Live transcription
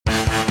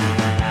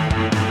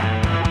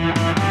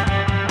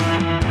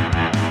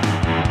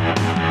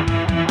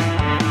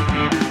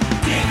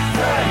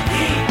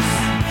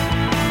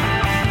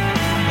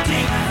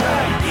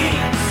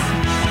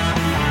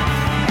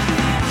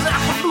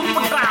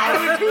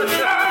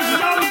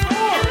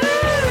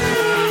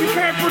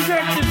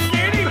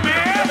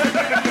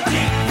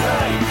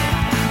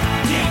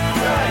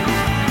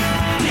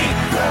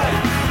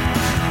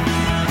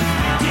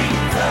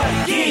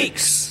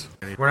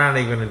We're not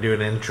even going to do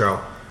an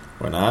intro.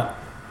 We're not?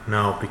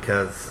 No,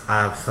 because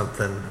I have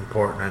something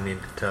important I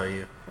need to tell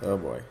you. Oh,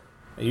 boy.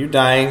 Are you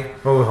dying?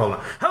 Oh, hold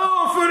on.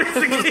 Hello,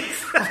 Foodies and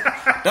Geeks!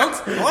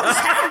 What's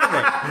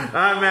happening?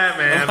 I'm Matt,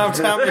 man. I'm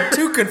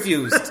too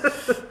confused.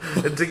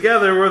 And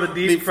together, we're the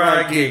Deep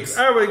Fried Geeks.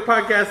 Our weekly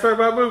podcast talk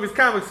about movies,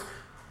 comics,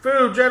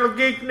 food, general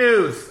geek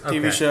news.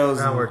 TV shows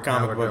now and we're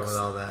comic done books. with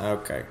all that.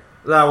 Okay.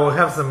 Now, we'll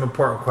have some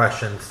important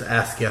questions to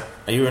ask you.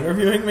 Are you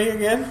interviewing me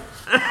again?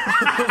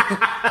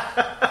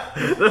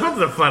 This was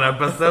a fun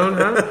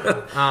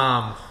episode,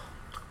 huh?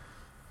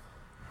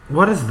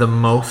 What is the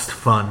most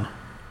fun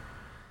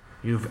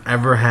you've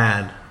ever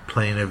had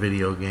playing a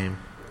video game?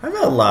 I've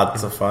had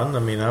lots of fun. I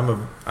mean,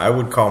 I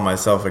would call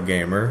myself a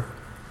gamer.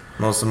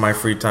 Most of my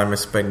free time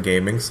is spent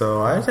gaming,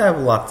 so I have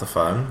lots of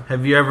fun.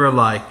 Have you ever,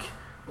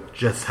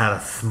 just had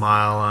a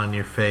smile on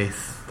your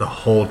face the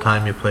whole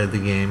time you played the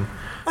game?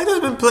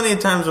 There's been plenty of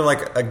times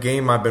where, a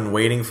game I've been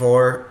waiting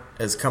for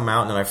has come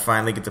out, and I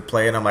finally get to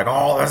play it, and I'm like,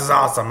 oh, this is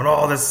awesome, and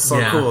oh, this is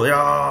so cool,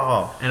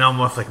 yeah. And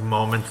almost like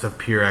moments of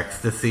pure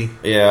ecstasy.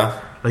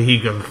 Yeah. Like you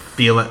can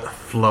feel it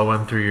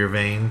flowing through your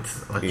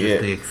veins,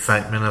 just the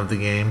excitement of the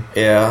game.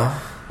 Yeah.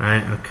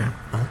 Right? Okay.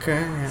 Okay.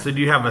 Yeah. So do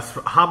you have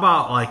how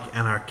about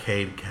an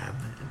arcade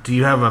cabinet? Do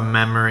you have a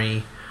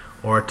memory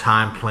or a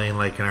time playing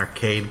an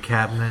arcade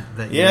cabinet?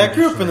 I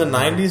grew up in the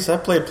 90s. I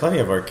played plenty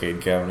of arcade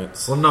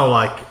cabinets. Well, no,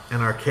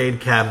 an arcade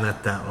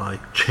cabinet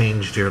that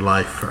changed your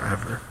life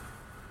forever.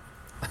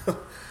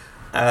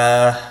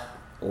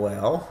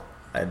 Well,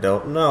 I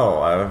don't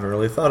know. I haven't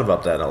really thought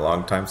about that in a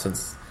long time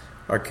since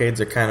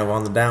arcades are kind of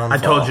on the downfall.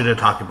 I told you to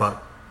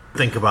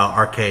think about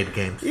arcade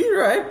games.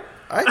 You're right.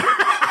 I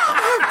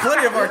have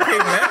plenty of arcade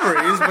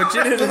memories, but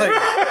you didn't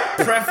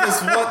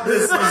preface what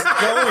this was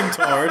going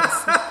towards.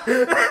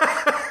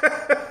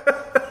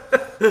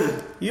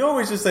 You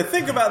always just say,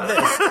 think about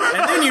this,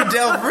 and then you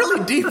delve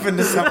really deep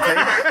into something,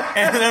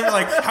 and then I'm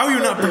like, how are you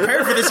not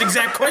prepared for this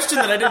exact question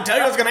that I didn't tell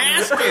you I was going to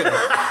ask you?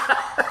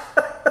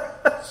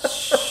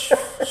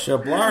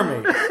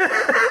 Shablarmy.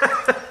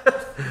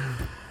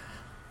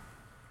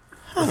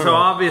 So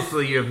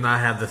obviously you have not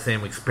had the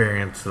same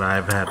experience that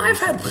I've had recently. I've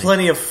had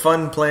plenty of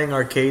fun playing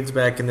arcades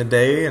back in the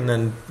day, and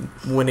then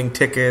winning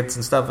tickets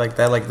and stuff like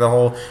that. The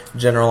whole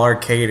general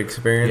arcade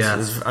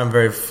experience I'm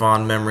very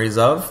fond memories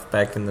of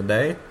back in the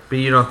day. But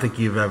you don't think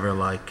you've ever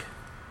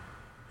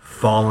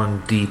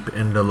fallen deep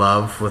into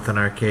love with an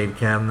arcade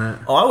cabinet?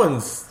 Oh, I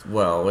wouldn't.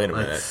 Well, wait a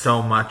minute.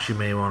 So much you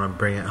may want to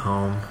bring it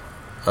home.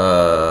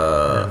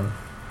 And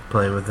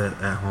play with it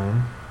at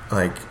home.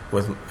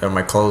 Are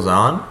my clothes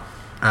on?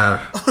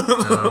 I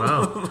don't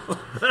know.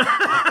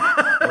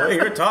 Wait,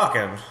 you're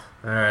talking.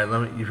 All right,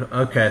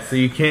 okay, so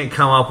you can't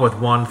come up with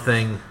one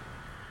thing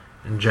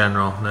in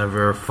general.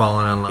 Never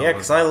fallen in love. Yeah,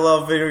 because I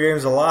love video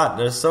games a lot.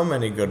 There's so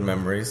many good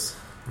memories.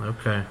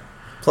 Okay.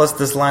 Plus,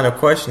 this line of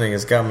questioning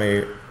has got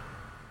me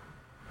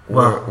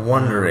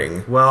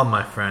wondering. Well,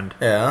 my friend.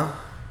 Yeah.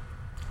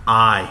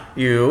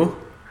 You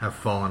have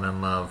fallen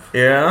in love.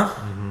 Yeah.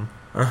 Mm-hmm.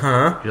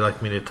 Uh-huh. Would you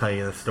like me to tell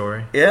you the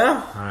story?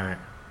 Yeah. All right.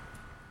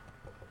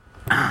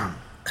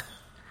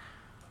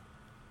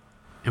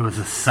 It was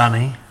a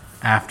sunny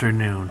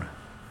afternoon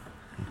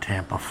in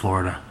Tampa,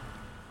 Florida.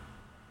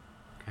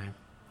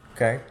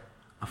 Okay.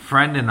 A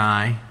friend and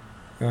I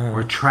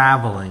were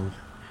traveling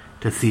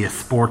to see a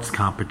sports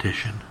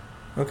competition.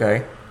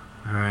 Okay.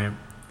 All right.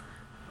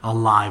 A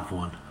live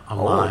one. A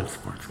live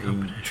sports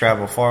competition. You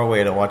travel far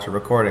away to watch a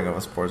recording of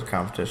a sports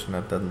competition.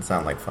 That doesn't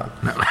sound like fun.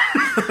 No.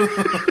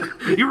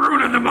 You're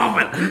ruining the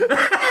moment.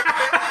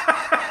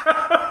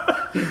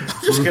 I'm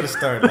just going to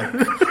start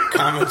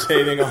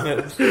commentating on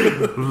it.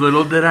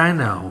 Little did I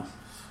know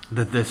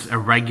that this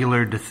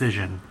irregular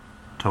decision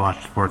to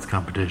watch sports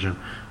competition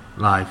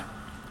live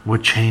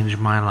would change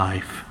my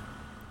life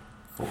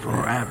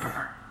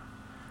forever.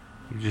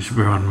 You just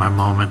ruined my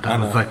moment. That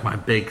was my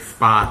big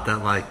spot.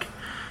 That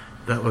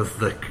was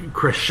the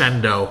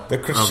crescendo of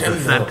the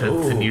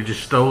sentence, and you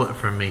just stole it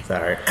from me.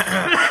 Sorry.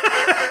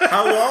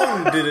 How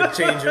long did it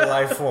change your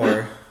life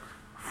for?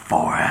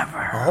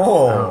 Forever.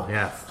 Oh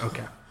yes.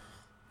 Okay.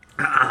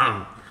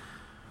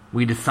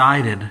 We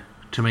decided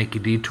to make a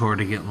detour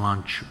to get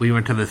lunch. We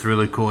went to this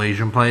really cool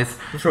Asian place.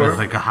 Sure. It was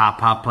a hot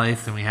pot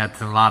place, and we had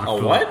a lot of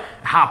food. A what?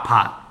 Hot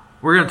pot.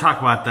 We're going to talk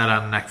about that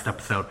on the next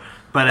episode.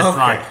 But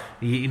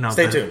it's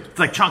Stay tuned. It's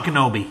like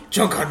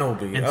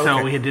Chunkanobi. And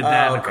so we did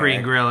that in a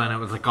Korean grill, and it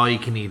was all you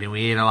can eat, and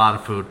we ate a lot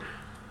of food.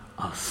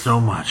 So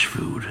much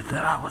food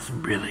that I was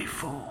really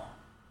full.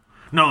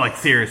 No,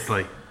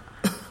 seriously.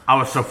 I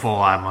was so full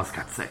I almost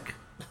got sick.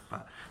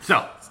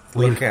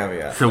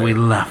 We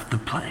left the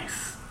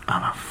place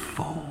on a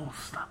full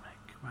stomach,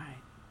 right?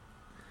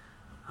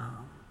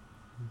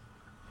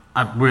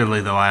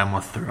 I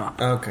almost threw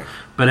up. Okay.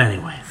 But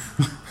anyways,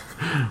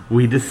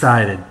 we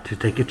decided to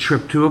take a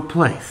trip to a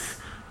place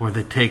where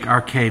they take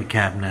arcade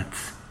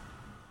cabinets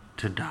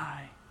to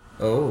die.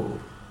 Oh.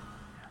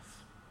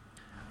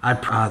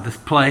 Yes. This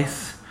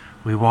place,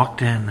 we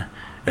walked in.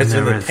 It's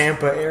in the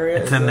Tampa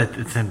area?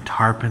 It's in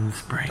Tarpon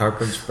Springs.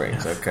 Tarpon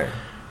Springs, yes. Okay.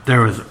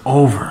 There was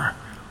over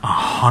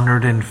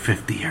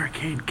 150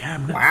 arcade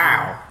cabinets.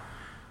 Wow.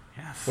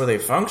 Yes. Were they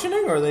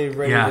functioning or are they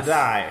ready to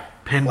die?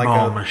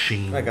 Pinball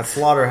machines. Like a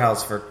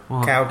slaughterhouse for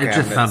cow cabinets.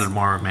 It just sounded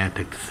more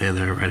romantic to say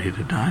they're ready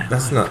to die.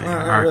 That's not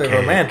really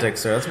romantic,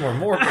 sir. That's more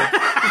morbid.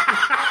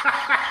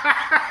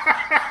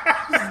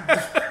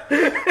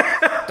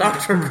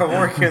 Dr.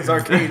 Kevorkian's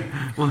arcade.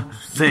 Well,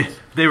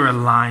 they were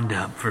lined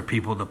up for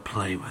people to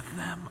play with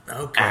them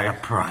at a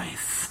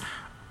price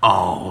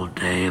all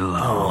day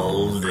long.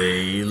 All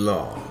day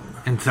long.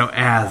 And so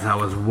as I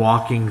was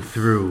walking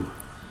through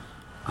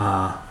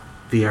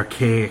the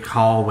archaic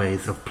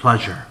hallways of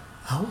pleasure,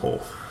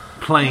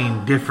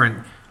 playing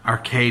different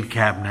arcade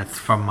cabinets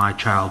from my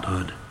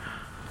childhood,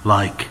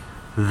 like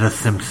The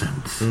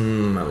Simpsons, I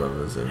love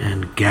The Simpsons,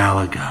 and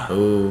Galaga,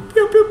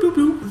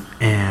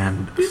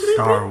 and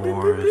Star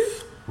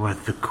Wars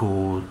with the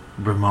cool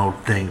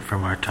remote thing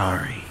from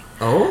Atari,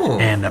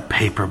 and a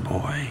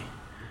Paperboy,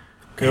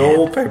 good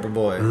old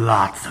Paperboy,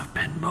 lots of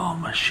pinball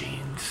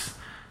machines,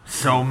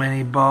 so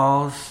many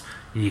balls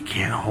you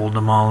can't hold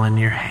them all in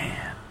your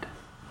hand.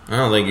 I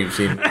don't think you've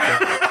seen.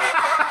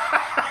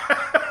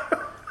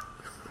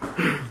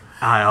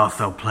 I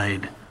also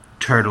played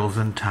Turtles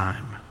in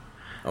Time.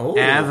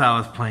 As I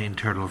was playing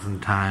Turtles in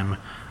Time,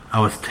 I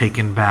was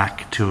taken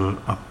back to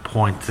a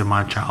point in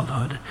my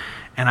childhood,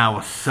 and I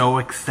was so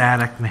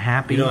ecstatic and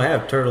happy. You don't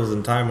have Turtles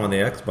in Time on the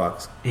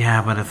Xbox.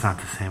 Yeah, but it's not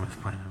the same as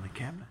playing in the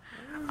cabinet.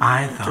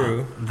 I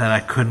thought that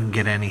I couldn't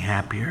get any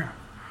happier.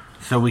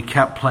 So we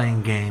kept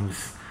playing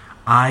games.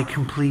 I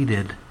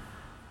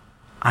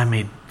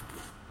made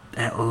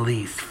at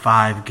least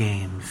 5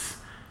 games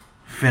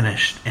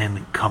finished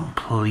in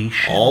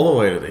completion. All the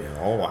way to the end.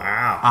 Oh,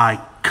 wow. I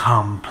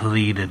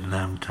completed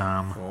them,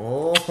 Tom.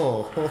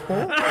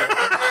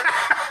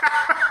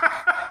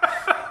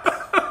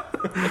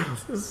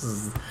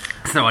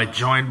 So I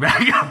joined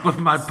back up with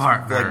my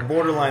partner. Like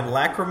borderline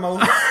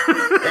lacrimose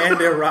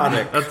and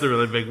erotic. That's a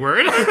really big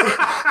word.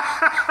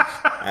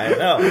 I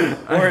know.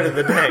 Word of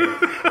the day.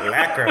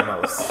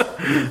 Lacrimose.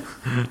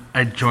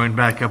 I joined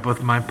back up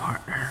with my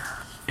partner,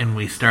 and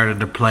we started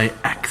to play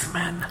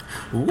X-Men.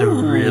 The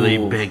really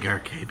big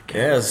arcade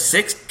game. Yeah,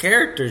 6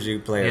 characters you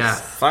play. Yeah.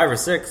 5 or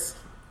 6.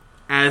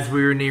 As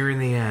we were nearing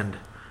the end,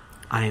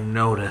 I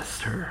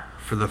noticed her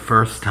for the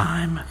first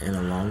time. In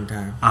a long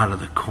time. Out of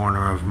the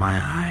corner of my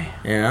eye.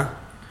 Yeah?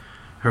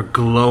 Her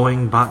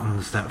glowing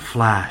buttons that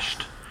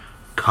flashed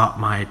caught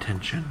my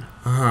attention.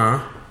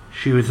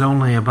 She was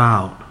only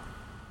about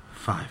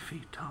 5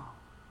 feet tall.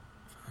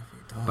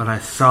 But I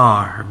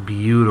saw her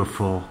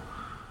beautiful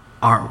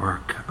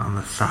artwork on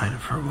the side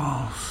of her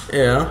walls.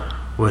 Yeah.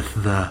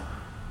 With the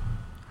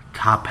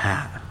top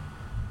hat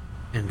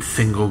and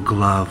single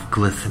glove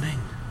glistening.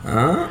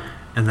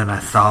 And then I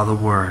saw the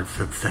words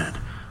that said,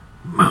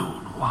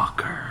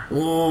 Moonwalker.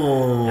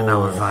 Whoa. And I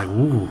was like,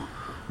 ooh,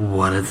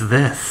 what is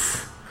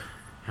this?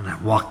 And I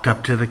walked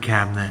up to the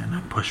cabinet and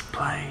I pushed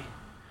play.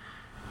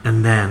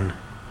 And then,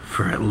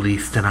 for at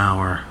least an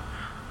hour,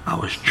 I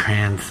was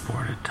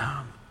transported,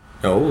 Tom.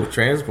 Oh,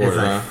 transported,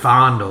 as I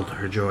fondled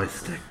her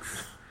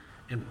joysticks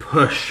and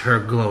pushed her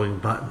glowing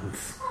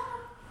buttons.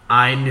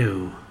 I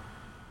knew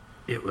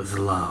it was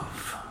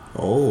love.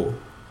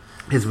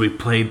 As we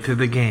played through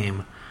the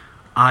game,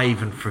 I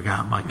even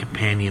forgot my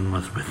companion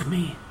was with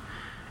me.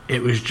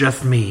 It was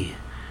just me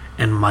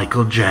and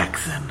Michael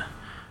Jackson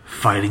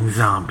fighting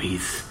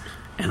zombies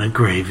in a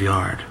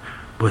graveyard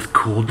with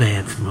cool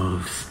dance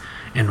moves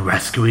and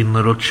rescuing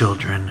little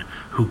children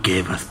who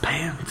gave us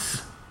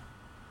pants.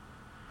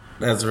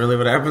 That's really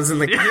what happens in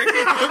the game?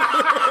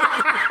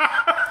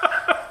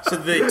 So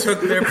they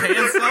took their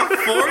pants off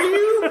for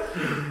you?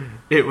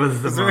 It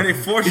was the Is there any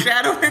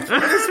foreshadowing for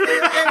this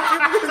game?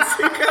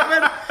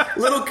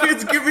 Little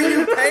kids giving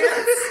you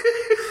pants?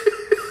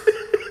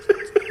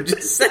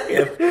 Just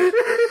saying.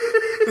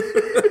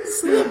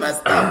 It's a little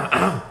messed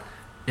up.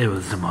 It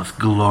was the most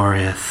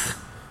glorious.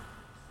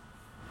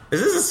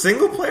 Is this a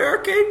single player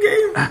arcade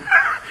game?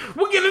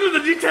 We'll get into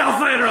the details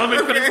later. Let me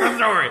finish the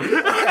story.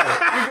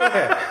 Go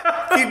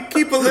ahead.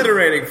 Keep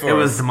alliterating for us. It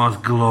was the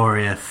most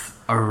glorious,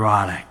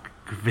 erotic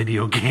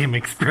video game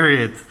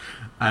experience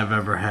I've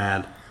ever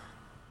had.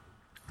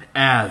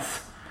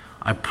 As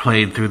I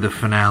played through the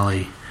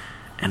finale,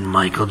 and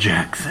Michael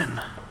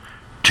Jackson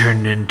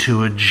turned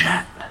into a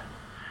jet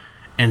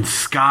and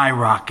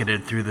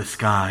skyrocketed through the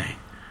sky,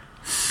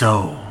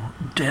 so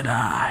did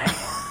I.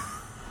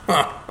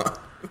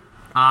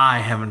 I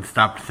haven't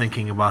stopped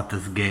thinking about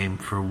this game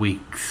for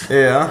weeks.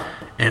 Yeah.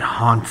 It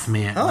haunts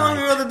me at night. How long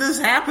ago did this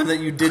happen that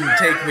you didn't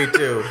take me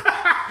to?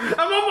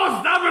 I'm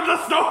almost done with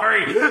the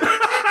story.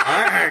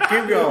 Alright,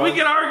 keep going. We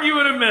can argue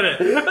in a minute.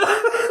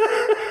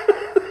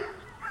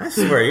 I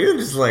swear, you're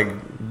just like...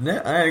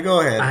 Alright,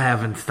 go ahead. I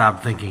haven't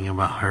stopped thinking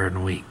about her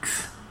in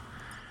weeks.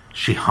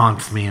 She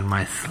haunts me in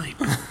my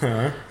sleep.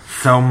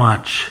 So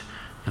much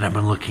that I've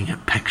been looking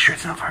at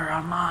pictures of her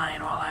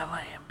online while I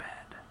lay in bed.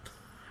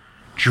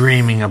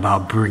 Dreaming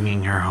about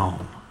bringing her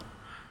home.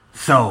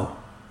 So,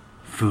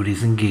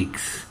 foodies and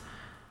geeks,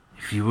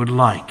 if you would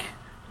like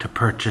to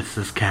purchase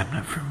this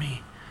cabinet for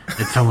me,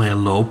 It's only a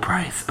low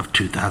price of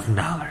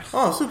 $2,000.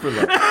 Oh, super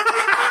low.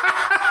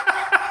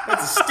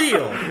 That's a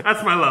steal.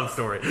 That's my love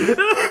story.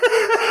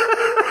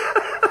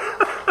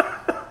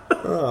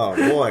 Oh,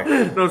 boy.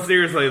 No,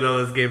 seriously,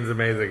 though, this game's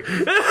amazing.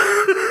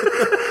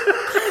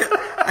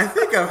 I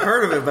think I've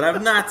heard of it, but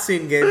I've not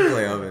seen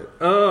gameplay of it.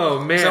 Oh,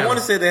 man. So I want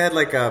to say they had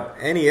like a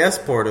NES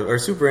port or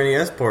Super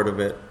NES port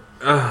of it,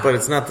 but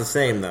it's not the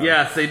same, though.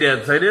 Yes, they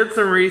did. So I did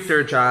some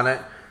research on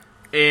it,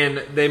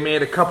 and they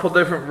made a couple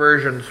different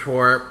versions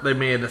for it. They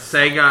made a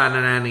Sega and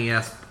an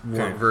NES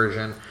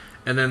version,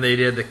 and then they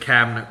did the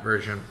cabinet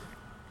version.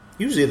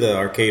 Usually the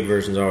arcade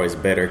versions are always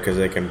better because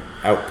they can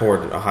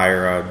outport a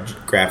higher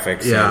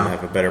graphics and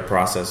have a better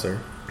processor.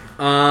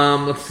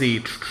 Let's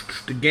see.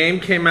 The game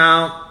came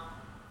out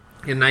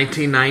in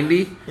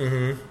 1990.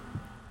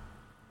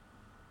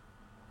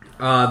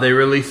 Mm-hmm. They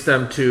released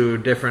them to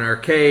different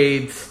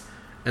arcades,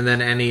 and then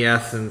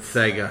NES and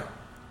Sega.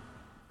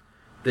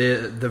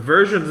 The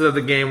versions of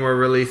the game were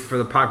released for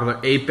the popular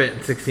 8-bit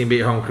and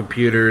 16-bit home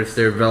computers.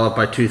 They're developed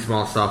by two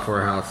small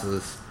software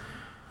houses.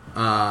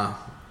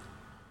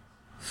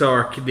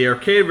 So the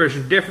arcade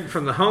version, different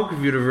from the home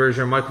computer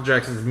version, Michael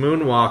Jackson's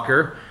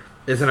Moonwalker,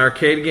 is an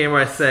arcade game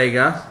by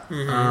Sega.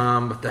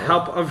 Mm-hmm. With the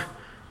help of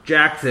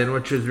Jackson,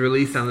 which was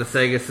released on the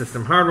Sega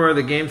system hardware,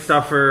 the game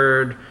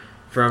suffered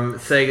from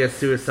Sega's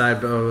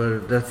suicide,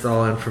 but that's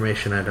all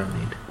information I don't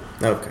need.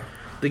 Okay.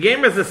 The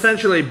game is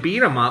essentially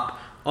beat 'em up,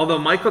 although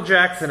Michael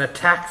Jackson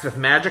attacks with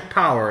magic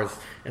powers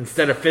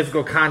instead of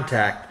physical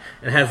contact,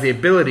 and has the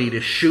ability to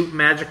shoot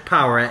magic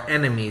power at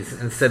enemies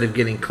instead of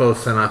getting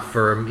close enough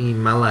for a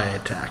melee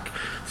attack.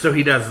 So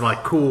he does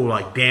like cool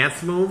like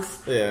dance moves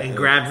and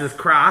grabs his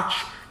crotch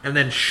and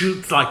then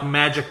shoots like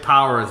magic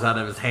powers out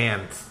of his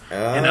hands.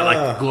 And it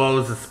like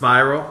glows a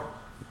spiral.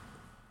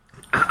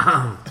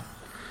 Okay,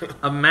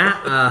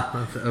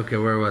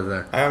 where was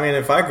I? I mean,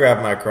 if I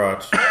grab my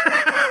crotch,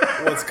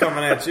 what's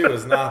coming at you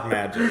is not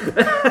magic.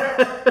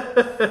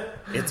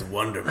 It's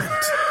wonderment.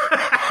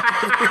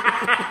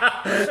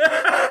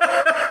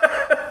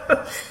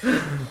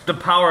 The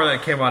power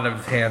that came out of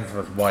his hands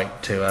was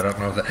white too. I don't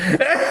know if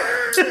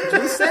that.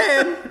 Just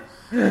saying.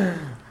 A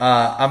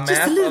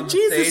map of the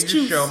Jesus stage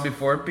juice is shown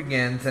before it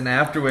begins, and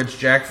after which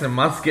Jackson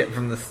must get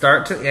from the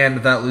start to end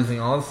without losing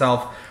all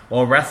himself,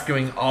 while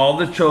rescuing all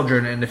the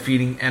children and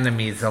defeating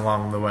enemies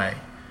along the way.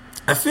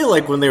 I feel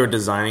like when they were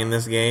designing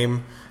this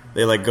game,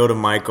 they like go to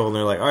Michael and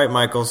they're like, "All right,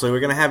 Michael, so we're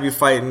gonna have you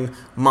fighting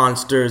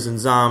monsters and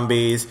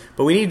zombies,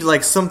 but we need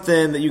like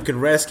something that you can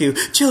rescue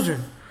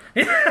children."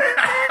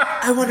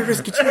 I want to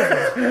rescue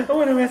children. I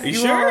want to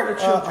rescue all the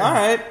children. All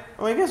right.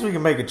 Well, I guess we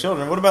can make it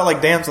children. What about like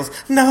damsels?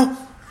 No.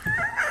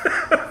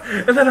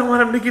 And then I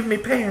want him to give me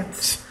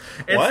pants.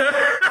 What?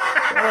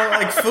 Or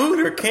like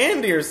food or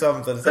candy or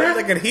something. Something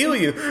that can heal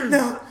you.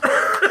 No.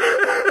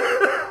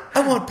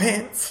 I want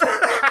pants.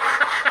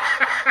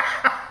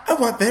 I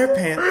want their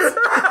pants.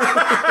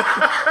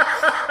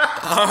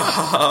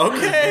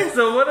 Okay.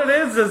 So what it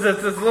is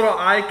it's this little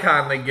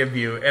icon they give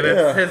you, and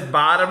it's his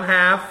bottom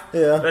half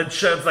that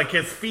shows like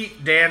his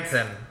feet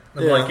dancing,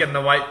 like in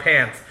the white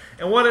pants.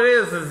 And what it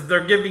is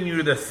they're giving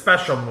you this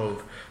special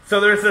move. So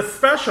there's this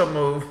special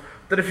move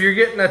that if you're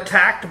getting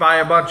attacked by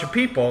a bunch of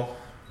people,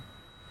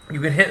 you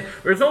can hit.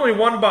 There's only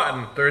one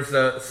button. There's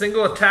a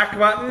single attack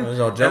button,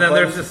 and then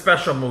there's a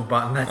special move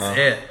button. That's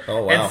it.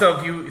 Oh, wow. And so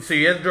if you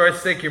hit the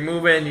joystick, you're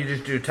moving. You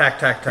just do attack.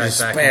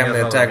 Just spam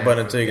the attack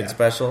button until you get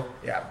special.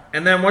 Yeah.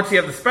 And then once you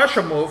have the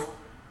special move,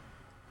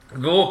 the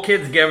little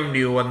kids give them to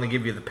you when they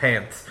give you the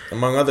pants,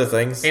 among other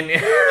things. And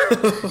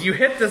you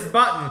hit this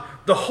button,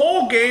 the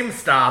whole game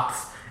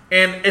stops.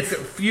 And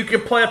you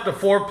can play up to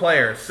 4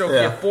 players. So if you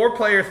have 4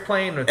 players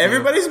playing with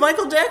everybody's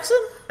Michael Jackson?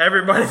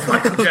 Everybody's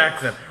Michael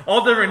Jackson.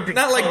 All different things.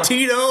 Not like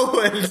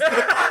Tito and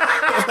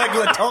like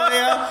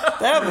LaToya.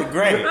 That would be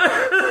great.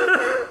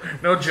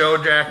 No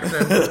Joe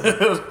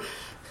Jackson.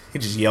 He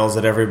just yells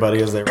at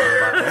everybody as they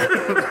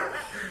run by.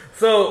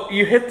 So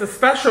you hit the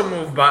special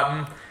move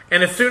button,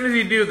 and as soon as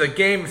you do, the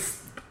game,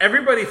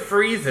 everybody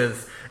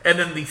freezes. And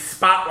then the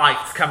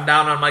spotlights come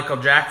down on Michael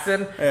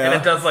Jackson, and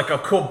it does like a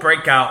cool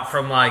breakout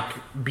from like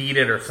Beat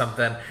It or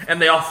something.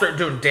 And they all start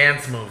doing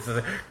dance moves.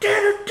 And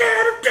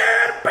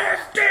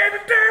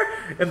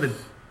the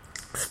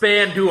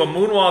span do a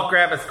moonwalk,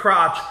 grab his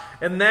crotch,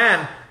 and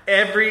then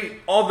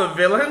all the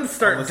villains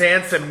start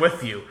dancing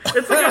with you.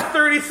 It's like a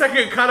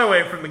 30-second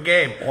cutaway from the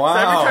game. Wow. So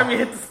every time you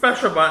hit the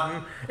special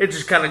button, it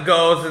just kind of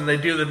goes and they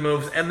do the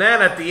moves. And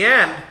then at the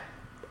end,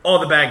 all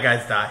the bad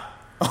guys die.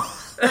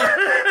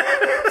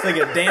 It's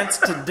like a dance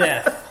to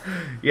death.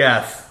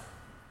 Yes.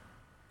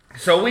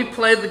 So we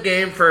played the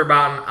game for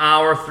about an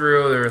hour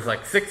through. There was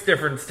like 6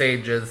 different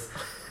stages.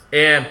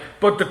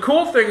 But the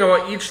cool thing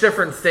about each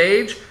different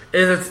stage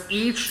is it's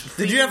each.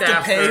 Did you have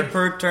to pay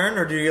per turn,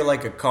 or did you get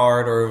like a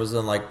card, or it was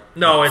in like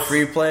it's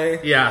free play?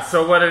 Yeah.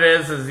 So what it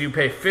is you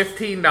pay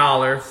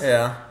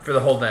 $15 for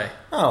the whole day.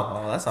 Oh,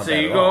 well, that's not bad. So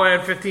you go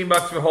in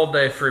 $15 for the whole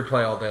day, free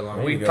play all day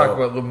long. We can talk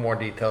about a little more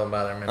detail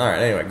about it in a minute. All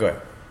right. Anyway, go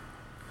ahead.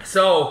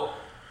 So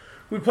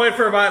We played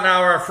for about an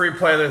hour of free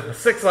play. There's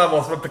 6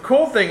 levels, but the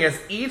cool thing is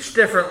each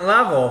different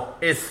level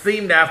is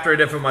themed after a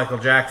different Michael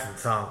Jackson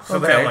song. So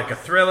they have like a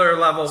Thriller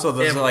level. So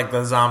those are like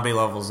the zombie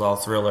levels, all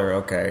Thriller,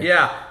 okay.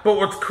 Yeah, but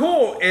what's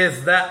cool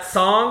is that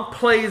song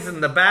plays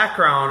in the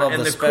background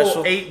and the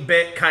cool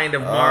 8-bit kind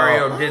of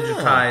Mario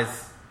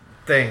digitized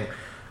thing.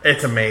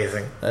 It's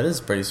amazing. That is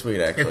pretty sweet,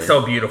 actually. It's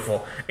so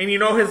beautiful. And you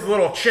know his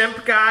little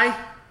chimp guy?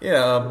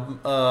 Yeah,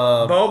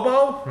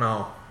 Bobo?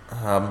 No.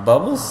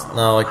 Bubbles?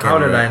 No, I can't. How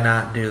did I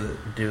not do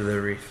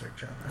the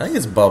research on that? I think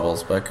it's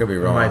Bubbles, but I could be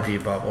wrong. It might be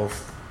Bubbles.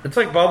 It's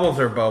like Bubbles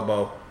or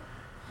Bobo.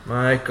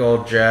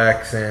 Michael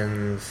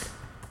Jackson's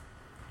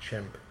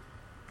chimp.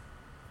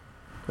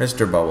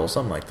 Mr. Bubbles,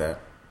 something like that.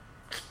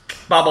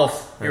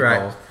 Bubbles. You're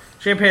right. Bubbles.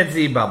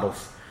 Chimpanzee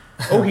Bubbles.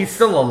 Oh, he's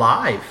still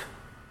alive.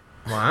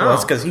 Wow. Well,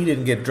 that's because he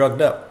didn't get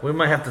drugged up. We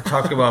might have to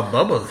talk about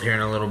Bubbles here in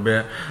a little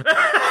bit.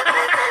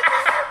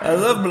 I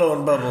love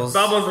blowing bubbles.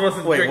 Bubbles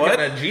wasn't drinking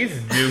a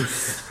Jesus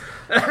juice.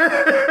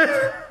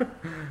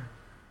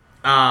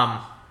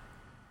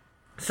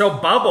 So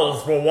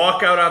Bubbles will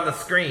walk out on the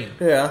screen.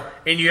 Yeah.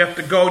 And you have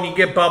to go and you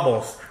get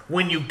Bubbles.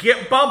 When you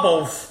get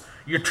Bubbles,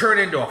 you turn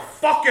into a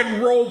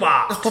fucking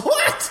robot.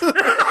 What?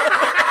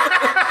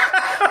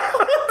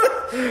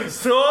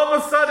 So all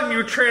of a sudden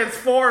you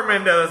transform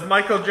into this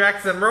Michael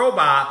Jackson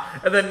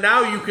robot, and then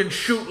now you can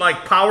shoot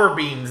like power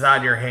beams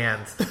on your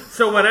hands.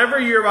 So whenever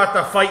you're about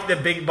to fight the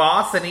big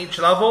boss in each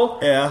level,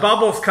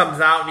 Bubbles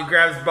comes out and you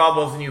grabs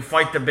Bubbles and you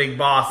fight the big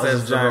boss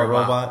as the giant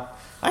robot.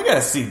 I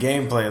gotta see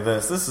gameplay of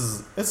this. This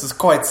is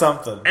quite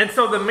something. And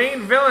so the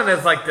main villain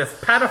is like this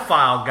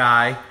pedophile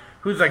guy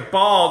who's like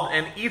bald,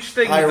 and each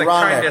thing is like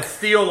trying to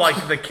steal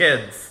like the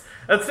kids.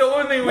 That's the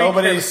only thing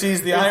Nobody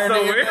sees the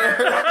irony in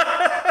there.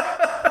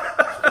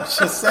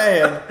 Just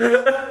saying.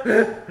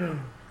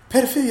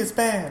 Pedophilia is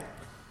bad.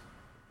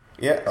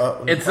 Yeah.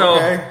 And so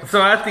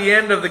at the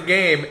end of the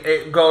game,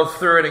 it goes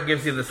through and it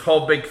gives you this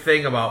whole big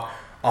thing about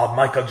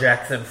Michael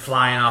Jackson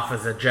flying off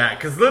as a jet.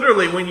 Because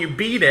literally, when you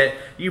beat it,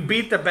 you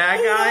beat the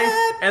bad guys,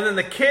 and then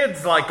the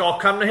kids like all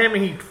come to him,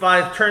 and he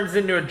turns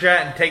into a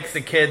jet and takes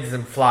the kids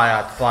and flies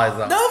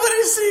up.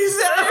 Nobody sees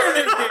the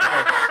irony here.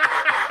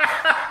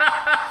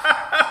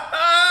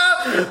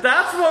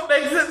 That's what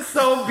makes it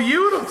so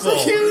beautiful. It's a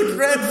huge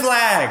red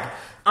flag.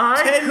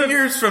 10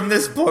 years from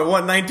this point,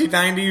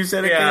 1990 you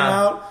said it came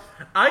out?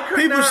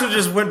 People should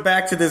just went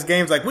back to this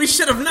game like, we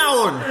should have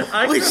known.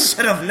 We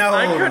should have known.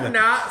 I could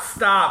not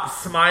stop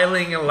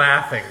smiling and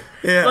laughing.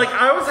 Yeah. Like,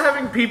 I was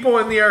having people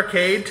in the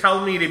arcade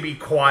tell me to be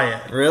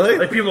quiet. Really?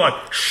 Like, people were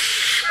like,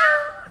 shh.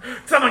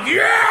 So I'm like,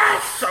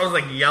 yes! I was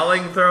like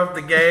yelling throughout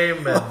the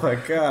game. And oh my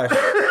gosh.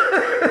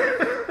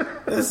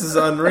 This is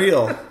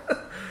unreal.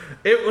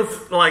 It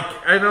was like,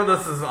 I know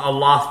this is a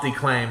lofty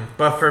claim,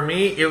 but for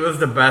me, it was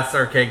the best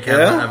arcade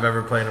cabinet I've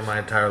ever played in my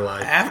entire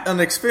life. An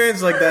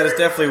experience like that is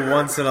definitely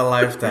once in a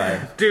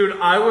lifetime. Dude,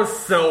 I was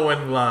so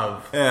in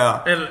love.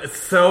 Yeah. And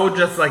so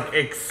just like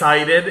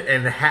excited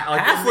and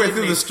halfway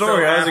through the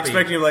story, I was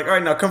expecting you like, all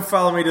right, now come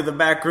follow me to the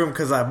back room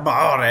because I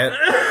bought it.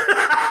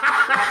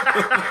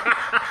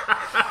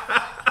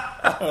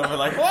 I'm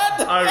like,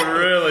 what? I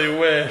really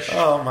wish.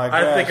 Oh my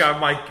gosh. I think I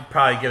might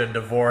probably get a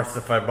divorce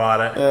if I bought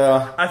it.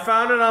 Yeah. I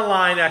found it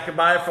online. I could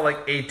buy it for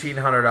like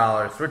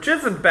 $1,800, which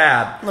isn't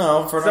bad.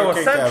 No, for so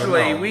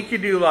essentially, we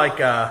could do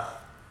like a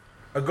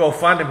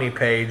GoFundMe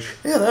page.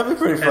 Yeah, that'd be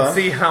pretty fun. And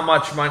see how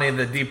much money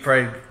the Deep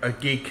Fried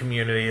Geek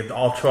community,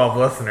 all 12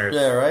 listeners.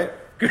 Yeah, right.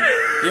 You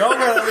all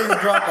got to at least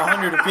drop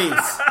 100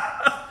 apiece.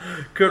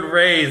 Could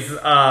raise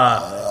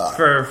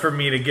for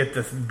me to get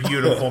this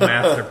beautiful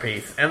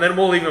masterpiece, and then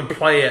we'll even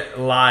play it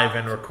live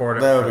and record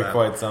it. That would be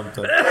quite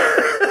something.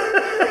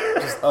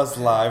 Just us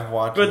live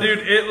watching. But dude,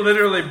 it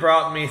literally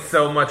brought me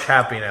so much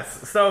happiness.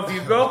 So if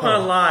you go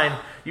online,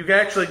 you can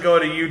actually go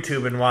to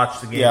YouTube and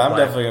watch the game. Yeah, I'm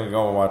definitely gonna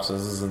go and watch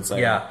this. This is insane.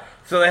 Yeah.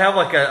 So they have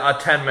like a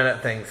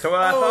 10-minute thing. So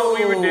what I thought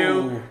we would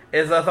do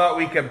is I thought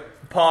we could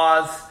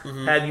pause,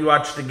 have you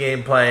watch the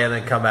gameplay, and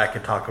then come back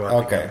and talk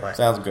about the gameplay.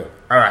 Sounds good.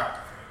 All right.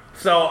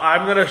 So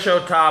I'm going to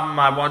show Tom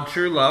my one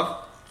true love.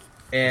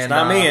 And it's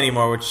not me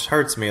anymore, which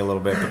hurts me a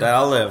little bit, but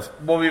I'll live.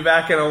 We'll be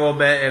back in a little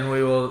bit, and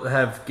we will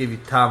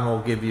Tom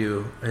will give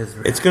you his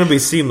reaction. It's going to be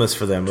seamless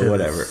for them, but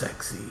whatever.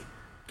 Sexy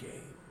game.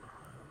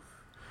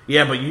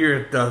 Yeah, but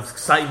the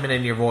excitement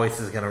in your voice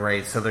is going to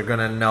raise, so they're going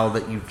to know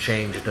that you've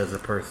changed as a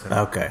person.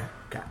 Okay.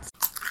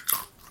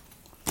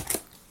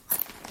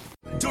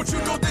 Don't you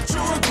know that you're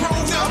a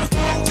grown-up?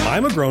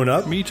 I'm a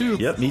grown-up. Me too.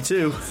 Yep, me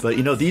too. But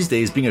these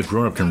days being a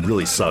grown-up can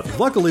really suck.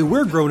 Luckily,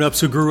 we're grown-ups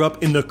who grew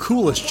up in the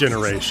coolest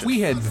generation.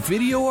 We had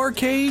video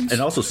arcades.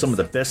 And also some of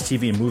the best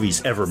TV and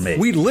movies ever made.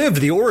 We lived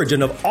the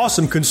origin of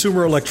awesome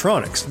consumer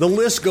electronics. The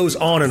list goes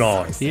on and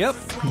on. Yep,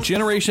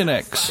 Generation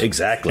X.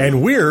 Exactly.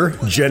 And we're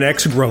Gen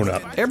X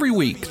grown-up. Every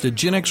week, the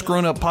Gen X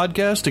Grown Up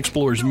podcast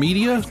explores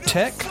media,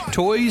 tech,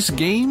 toys,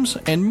 games,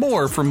 and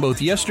more from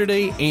both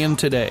yesterday and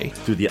today.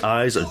 Through the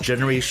eyes of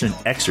Generation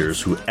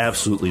Xers who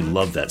absolutely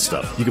love that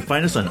stuff. You can can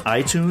find us on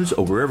iTunes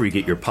or wherever you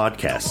get your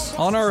podcasts.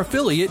 On our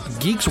affiliate,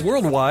 Geeks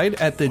Worldwide,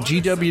 at the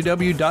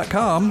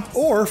GWW.com.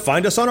 Or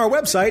find us on our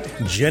website,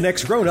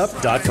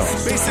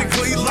 genxgrownup.com.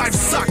 Basically, life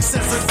sucks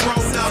as a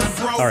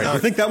grown-up. All right, you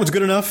think that was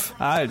good enough?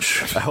 I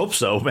hope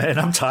so, man.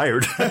 I'm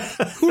tired.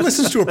 Who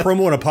listens to a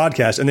promo on a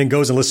podcast and then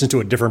goes and listens to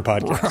a different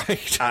podcast?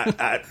 Right.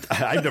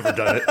 I've never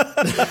done it.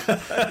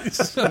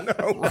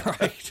 No.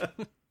 Right.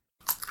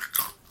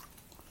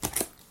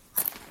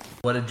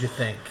 What did you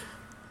think?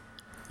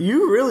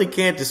 You really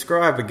can't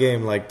describe a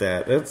game like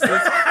that. It's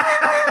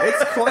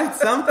quite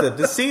something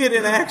to see it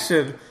in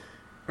action.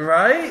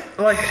 Right?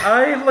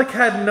 I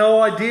had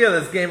no idea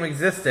this game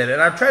existed,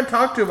 and I've tried to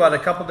talk to about a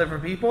couple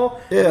different people.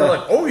 Yeah. They're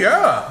like, "Oh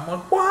yeah." I'm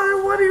like,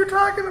 "What? What are you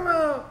talking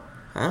about?"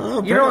 I don't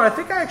know. You know, I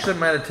think I actually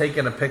might have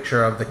taken a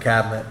picture of the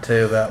cabinet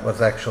too. That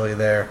was actually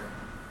there.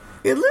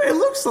 It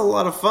looks a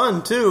lot of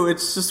fun too.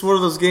 It's just one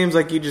of those games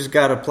like you just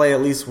got to play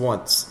at least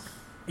once.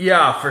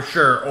 Yeah, for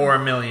sure, or a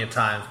million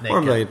times naked. Or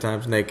a million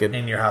times naked.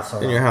 In your house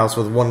alone. In your house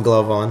with one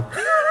glove on.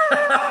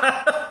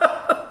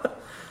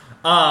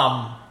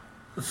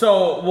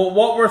 So,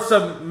 what were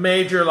some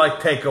major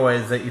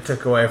takeaways that you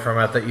took away from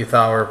it that you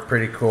thought were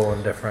pretty cool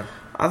and different?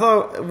 I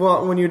thought,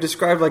 when you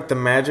described the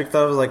magic,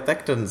 I was like,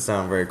 that doesn't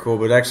sound very cool.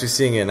 But actually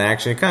seeing it in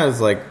action, it kind of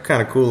is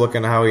kind of cool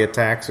looking how he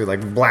attacks or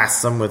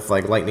blasts them with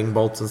lightning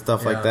bolts and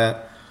stuff like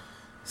that.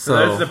 So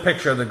there's the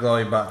picture of the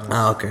glowy button.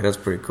 Oh, okay, that's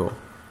pretty cool.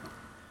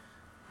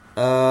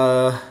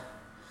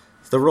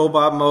 The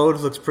robot mode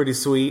looks pretty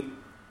sweet.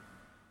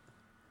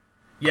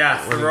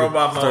 Yes, the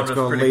robot mode is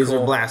pretty laser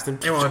cool. blasting.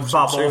 And when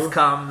Bubbles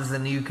comes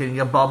and you can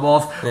get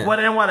Bubbles. Yeah. What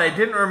I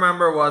didn't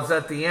remember was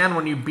at the end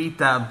when you beat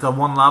the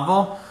one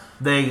level,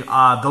 the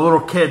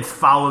little kids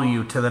follow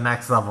you to the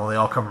next level. They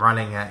all come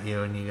running at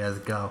you and you guys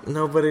go.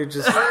 Nobody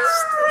just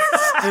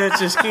it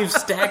just keeps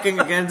stacking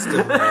against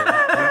him, man.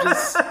 I'm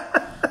just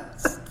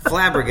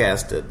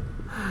flabbergasted.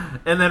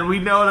 And then we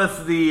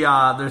noticed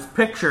there's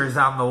pictures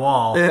on the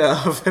wall.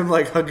 Yeah, of him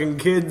hugging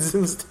kids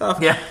and stuff.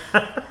 Yeah.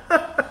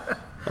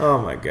 Oh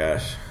my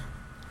gosh.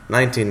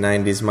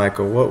 1990s,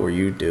 Michael, what were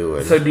you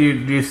doing? So do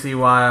you see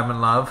why I'm in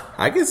love?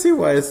 I can see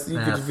why you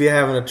could be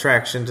having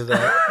attraction to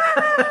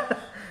that.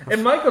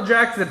 And Michael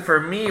Jackson, for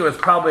me, was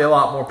probably a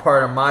lot more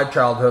part of my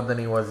childhood than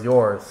he was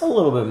yours. A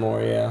little bit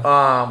more,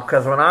 yeah.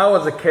 Because when I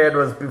was a kid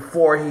was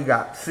before he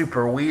got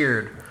super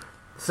weird.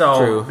 So,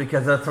 True.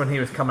 Because that's when he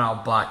was coming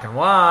out black and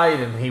white,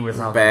 and he was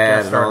on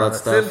Bad the and all that on the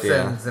stuff,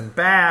 Simpsons and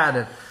Bad,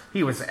 and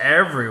he was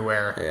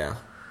everywhere. Yeah.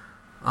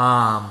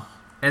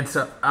 And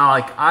so,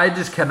 I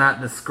just cannot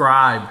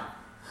describe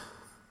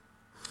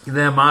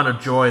the amount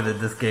of joy that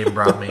this game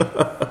brought me.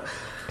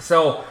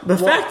 So The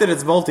fact that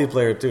it's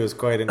multiplayer, too, is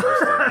quite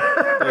interesting.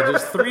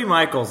 There's 3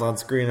 Michaels on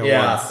screen at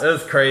once. It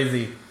was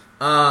crazy.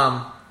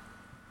 So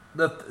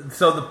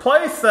the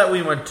place that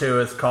we went to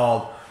is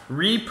called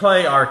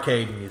Replay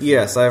Arcade Museum.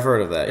 Yes, I've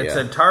heard of that, It's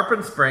in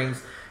Tarpon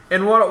Springs.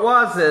 And what it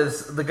was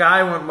is the guy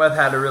I went with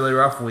had a really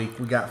rough week.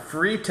 We got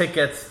free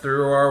tickets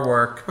through our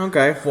work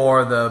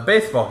for the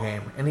baseball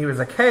game. And he was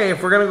like, hey,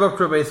 if we're going to go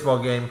to a baseball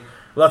game,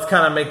 let's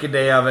kind of make a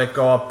day of it,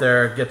 go up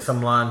there, get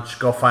some lunch,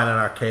 go find an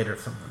arcade or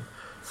something.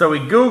 So we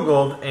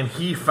Googled, and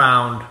he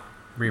found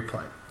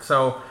Replay.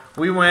 So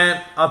we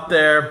went up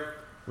there,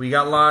 we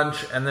got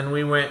lunch, and then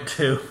we went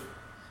to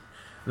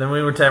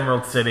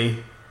Emerald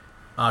City.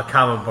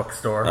 Comic book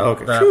store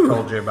that I've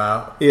told you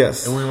about.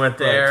 Yes. And we went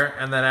there,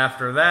 and then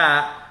after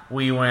that,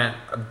 we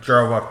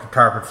drove up to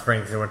Tarpon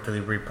Springs and went to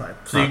the Replay.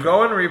 So you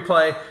go in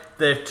Replay,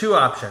 they have 2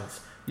 options.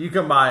 You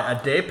can buy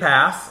a day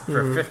pass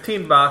for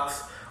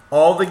 $15.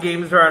 All the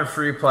games are on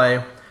free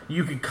play.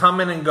 You can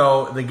come in and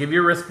go. They give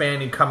you a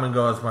wristband. You come and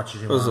go as much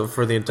as you want.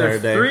 For the entire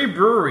day? There's 3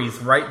 breweries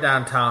right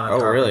downtown at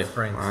Tarpon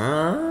Springs.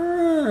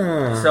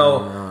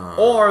 So,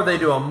 or they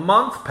do a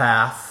month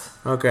pass.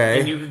 Okay.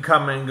 And you can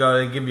come and go.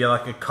 They give you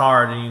a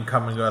card, and you can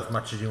come and go as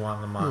much as you want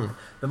in the month.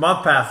 The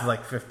month pass is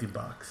 $50.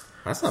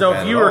 That's not so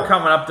bad if you at were all.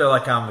 coming up there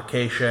on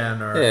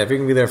vacation, or if you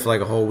can be there for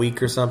a whole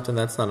week or something,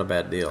 that's not a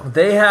bad deal.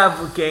 they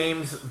have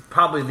games,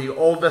 probably the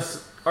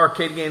oldest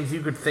arcade games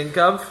you could think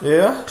of,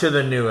 to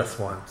the newest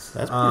ones.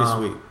 That's pretty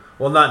sweet.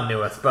 Well, not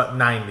newest, but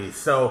 90s.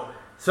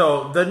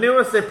 So the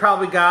newest they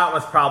probably got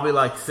was probably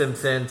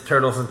Simpsons,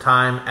 Turtles in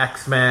Time,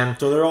 X-Men.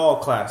 So they're all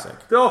classic.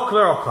 They're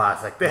all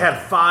classic. They had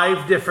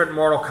 5 different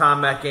Mortal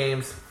Kombat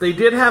games. They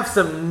did have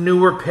some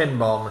newer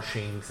pinball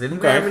machines. They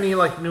didn't have any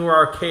newer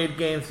arcade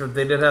games, but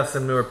they did have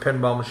some newer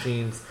pinball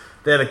machines.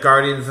 They had a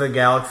Guardians of the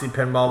Galaxy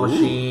pinball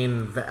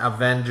machine,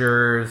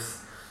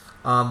 Avengers.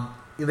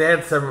 They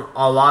had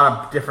a lot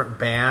of different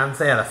bands.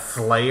 They had a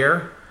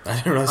Slayer. I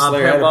don't know.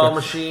 Pinball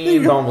machine.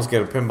 You can almost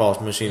get a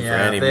pinball machine for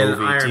any they had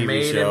movie, an Iron TV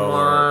Maiden show.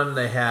 one.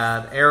 They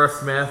had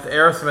Aerosmith.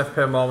 Aerosmith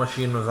pinball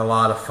machine was a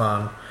lot of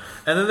fun.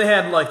 And then they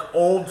had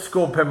old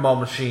school pinball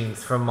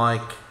machines from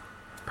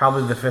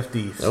probably the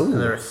 50s. Ooh. And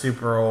they're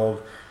super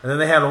old. And then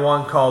they had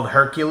one called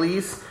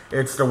Hercules.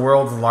 It's the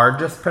world's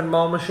largest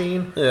pinball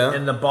machine. Yeah.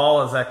 And the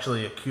ball is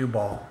actually a cue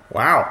ball.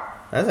 Wow.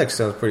 That actually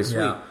sounds pretty sweet.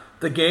 Yeah.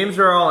 The games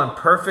are all in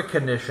perfect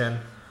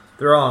condition.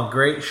 They're all in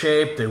great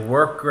shape. They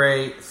work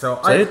great. So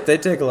they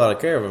take a lot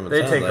of care of them.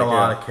 They take a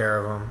lot of care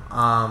of them.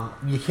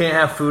 You can't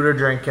have food or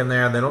drink in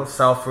there. They don't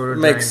sell food or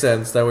drink. Makes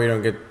sense. That way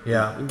you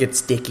don't get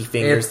sticky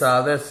fingers.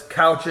 There's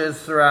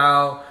couches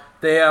throughout.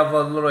 They have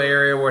a little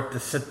area where the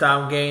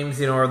sit-down games,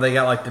 where they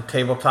got like the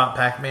tabletop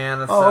Pac-Man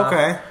and stuff. Oh,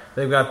 okay.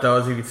 They've got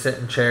those. You can sit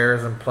in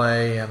chairs and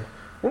play. And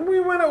when we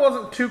went, it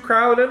wasn't too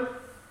crowded.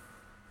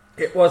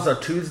 It was a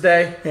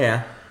Tuesday.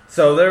 Yeah.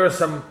 So there were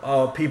some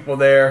people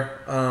there.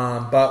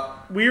 But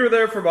we were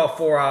there for about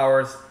 4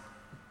 hours.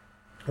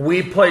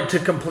 We played to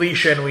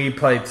completion. We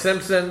played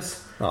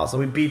Simpsons.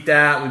 Awesome. We beat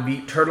that. We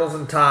beat Turtles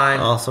in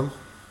Time. Awesome.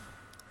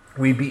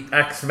 We beat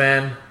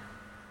X-Men.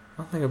 I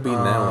don't think I've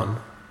beaten that one.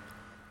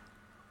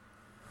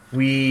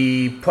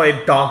 We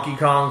played Donkey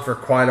Kong for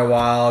quite a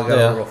while. Got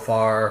a little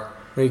far.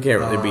 You can't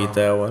really beat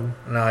that one.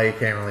 No, you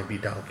can't really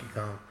beat Donkey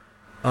Kong.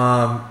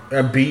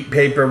 I beat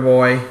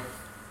Paperboy.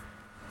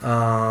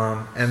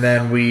 And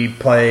then we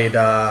played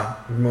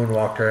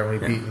Moonwalker, and we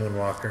beat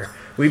Moonwalker.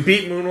 We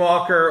beat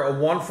Moonwalker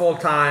one full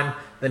time.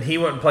 Then he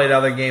went and played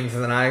other games,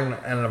 and then I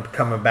ended up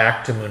coming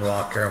back to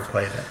Moonwalker and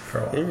played it for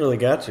a while. He really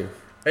got you.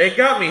 It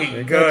got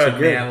me good,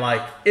 man.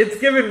 Like, it's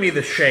giving me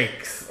the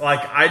shakes.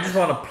 Like, I just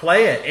want to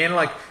play it. And,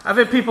 like, I've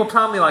had people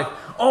tell me, like,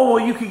 oh,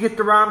 well, you could get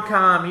the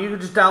ROM-COM. You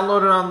could just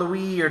download it on the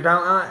Wii or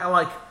I'm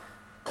like,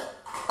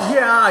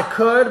 yeah, I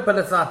could, but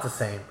it's not the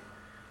same.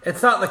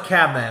 It's not the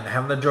cabinet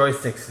having the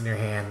joysticks in your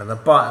hand and the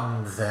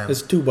buttons. And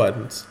There's 2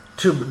 buttons.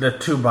 The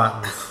 2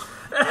 buttons.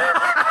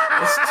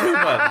 It's 2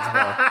 buttons,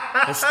 bro.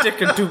 A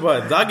stick and 2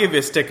 buttons. I'll give you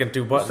a stick and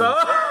 2 buttons.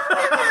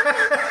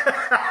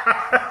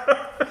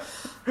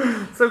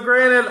 So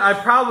granted, I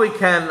probably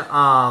can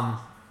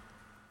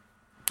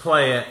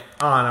play it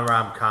on a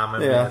ROM-COM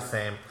and be the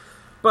same.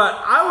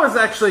 But I was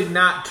actually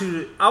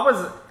I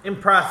was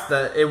impressed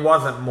that it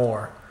wasn't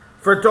more.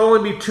 For it to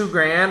only be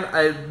 $2,000,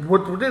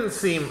 it didn't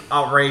seem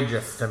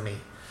outrageous to me.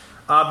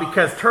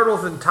 Because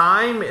Turtles in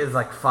Time is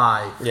like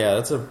 $5. Yeah,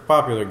 that's a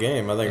popular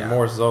game. I think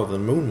more so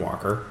than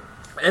Moonwalker.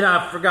 And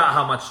I forgot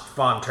how much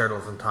fun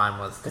Turtles in Time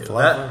was, too.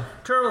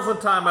 Turtles in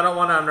Time, I don't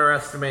want to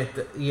underestimate,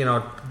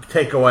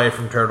 take away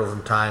from Turtles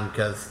in Time,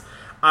 because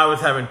I was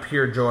having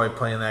pure joy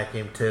playing that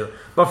game, too.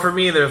 But for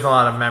me, there's a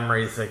lot of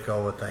memories that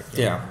go with that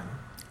game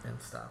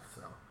and stuff.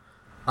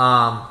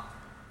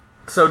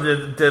 So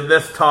did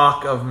this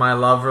talk of my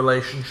love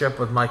relationship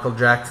with Michael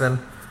Jackson,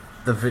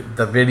 the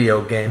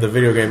video game? The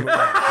video game.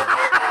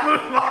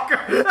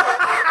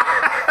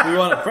 We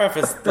want to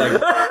preface,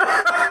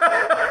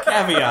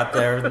 caveat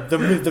there,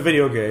 the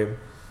video game.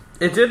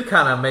 It did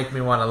kind of make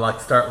me want to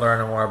start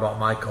learning more about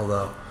Michael,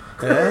 though.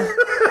 Yeah?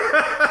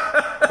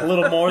 A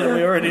little more than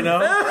we already know.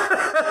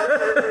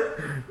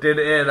 Did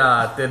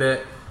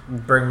it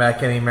bring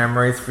back any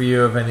memories for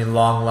you of any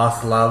long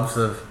lost loves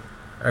of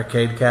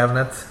arcade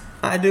cabinets?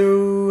 I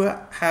do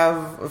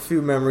have a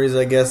few memories,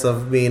 I guess,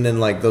 of being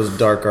in those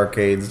dark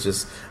arcades,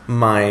 just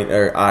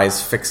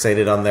eyes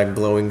fixated on that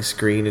glowing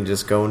screen and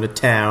just going to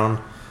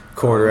town,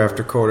 quarter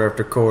after quarter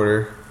after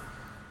quarter.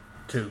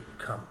 To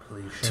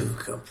completion.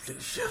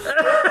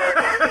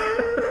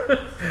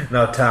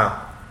 No, Tom.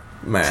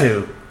 Man.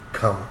 To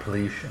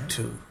completion.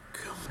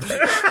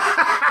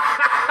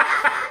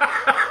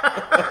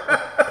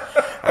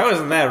 I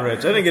wasn't that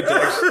rich.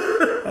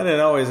 I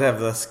didn't always have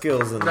the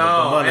skills and the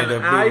money to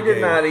beat I did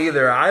game. not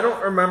either. I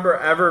don't remember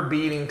ever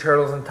beating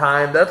Turtles in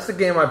Time. That's the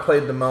game I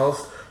played the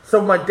most. So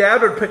my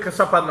dad would pick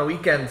us up on the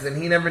weekends,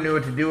 and he never knew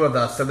what to do with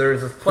us. So there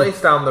was this place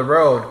down the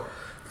road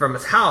from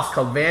his house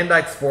called Van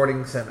Dyke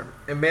Sporting Center.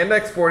 And Van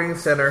Dyke Sporting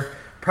Center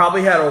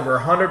probably had over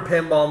 100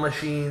 pinball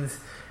machines,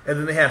 and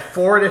then they had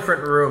 4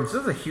 different rooms.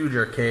 This is a huge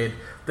arcade.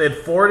 They had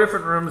 4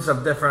 different rooms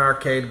of different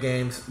arcade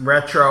games,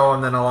 retro,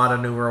 and then a lot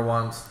of newer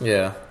ones.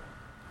 Yeah.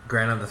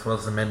 Granted, this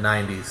was the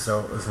mid-90s, so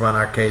it was when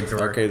arcades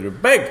were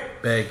big.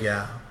 Big,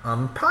 yeah.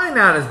 Probably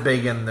not as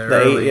big in the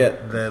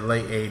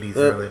late 80s,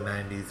 early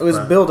 90s. It was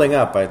building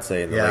up, I'd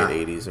say, in the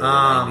late 80s,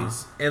 early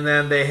 90s. And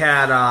then they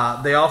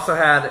had, they also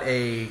had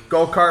a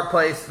go-kart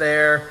place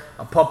there,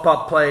 a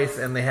pop-up place,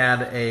 and they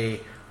had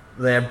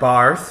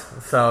bars.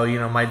 So,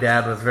 my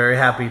dad was very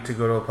happy to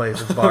go to a place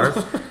with bars.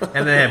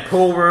 And they had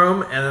pool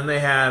room, and then they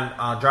had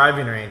a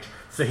driving range.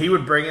 So he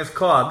would bring his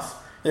clubs.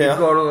 He'd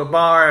go to the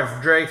bar,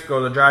 have drinks, go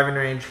to the driving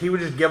range. He would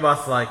just give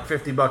us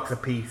 $50 a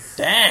piece.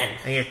 Dang!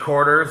 And get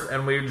quarters,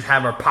 and we would just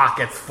have our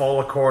pockets full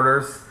of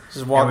quarters.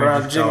 Just walk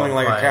around jingling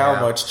like a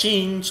cowboy. Yeah.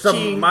 Ching, so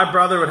ching. My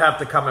brother would have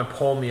to come and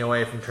pull me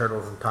away from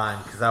Turtles in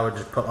Time, because I would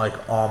just put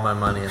all my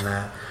money in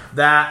that.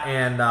 That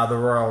and the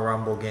Royal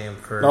Rumble game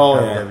for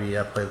WWE.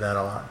 I played that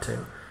a lot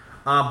too.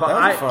 That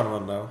was a fun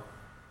one though.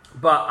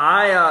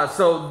 But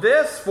so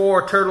this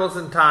for Turtles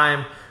in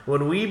Time,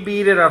 when we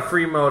beat it on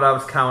free mode, I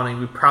was counting,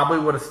 we probably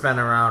would have spent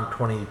around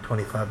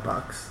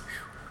 $25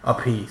 a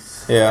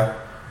piece. Yeah.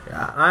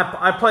 Yeah.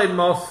 I played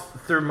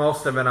through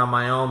most of it on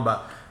my own,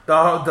 but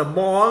the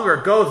longer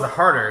it goes, the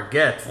harder it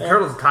gets. Yeah.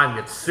 Turtles in Time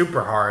gets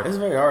super hard. It's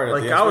very hard.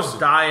 I was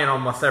dying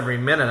almost every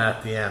minute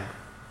at the end.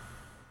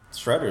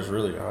 Shredder's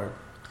really hard.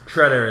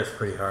 Shredder is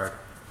pretty hard.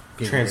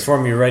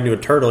 Transform you right into a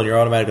turtle and you're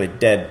automatically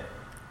dead.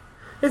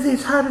 Is he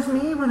as hard as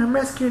me when I'm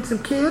rescuing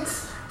some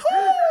kids?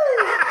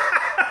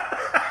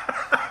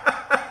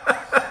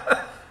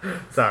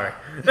 Sorry.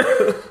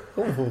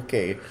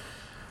 Okay.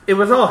 It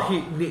was all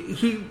he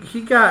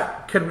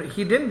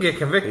didn't get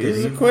convicted. He was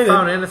He acquitted.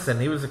 found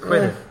innocent. He was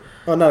acquitted.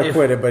 Well, not If-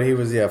 acquitted, but he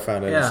was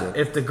found Yeah. innocent.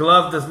 If the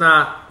glove does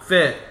not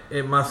fit,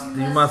 you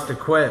must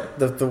acquit.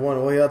 The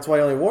one. Well, that's why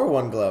he only wore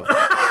one glove.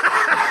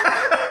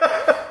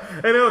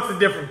 I know it's a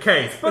different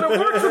case, but it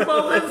works in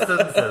both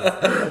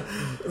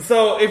instances.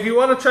 So if you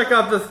want to check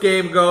out this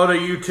game, go to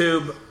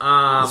YouTube.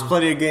 There's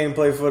plenty of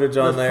gameplay footage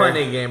on There's there.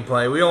 plenty of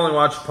gameplay. We only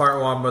watched part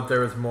 1, but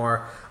there was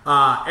more.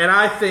 And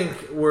I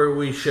think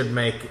we should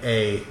make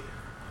a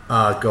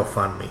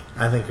GoFundMe.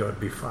 I think it would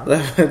be fun.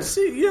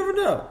 See, you never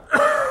know.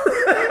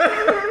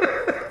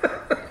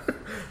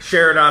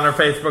 Share it on our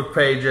Facebook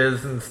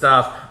pages and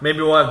stuff. Maybe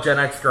we'll have Gen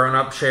X Grown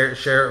Up share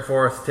it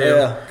for us too.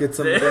 Yeah, get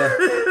some of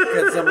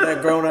that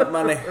grown up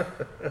money.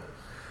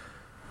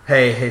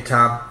 Hey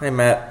Tom. Hey,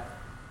 Matt.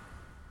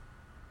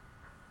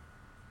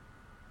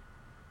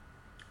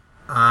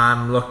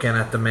 I'm looking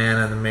at the man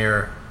in the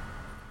mirror.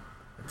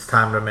 It's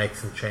time to make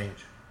some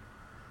change.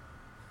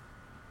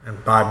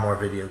 And buy more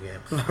video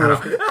games.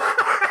 Okay.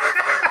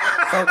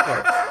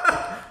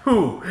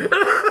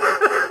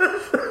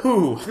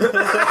 Who?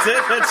 That's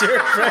it? That's your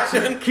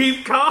impression?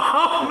 Keep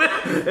calm.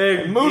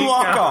 Hey,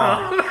 Moonwalk keep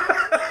calm.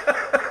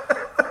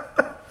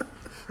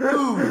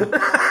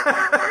 on.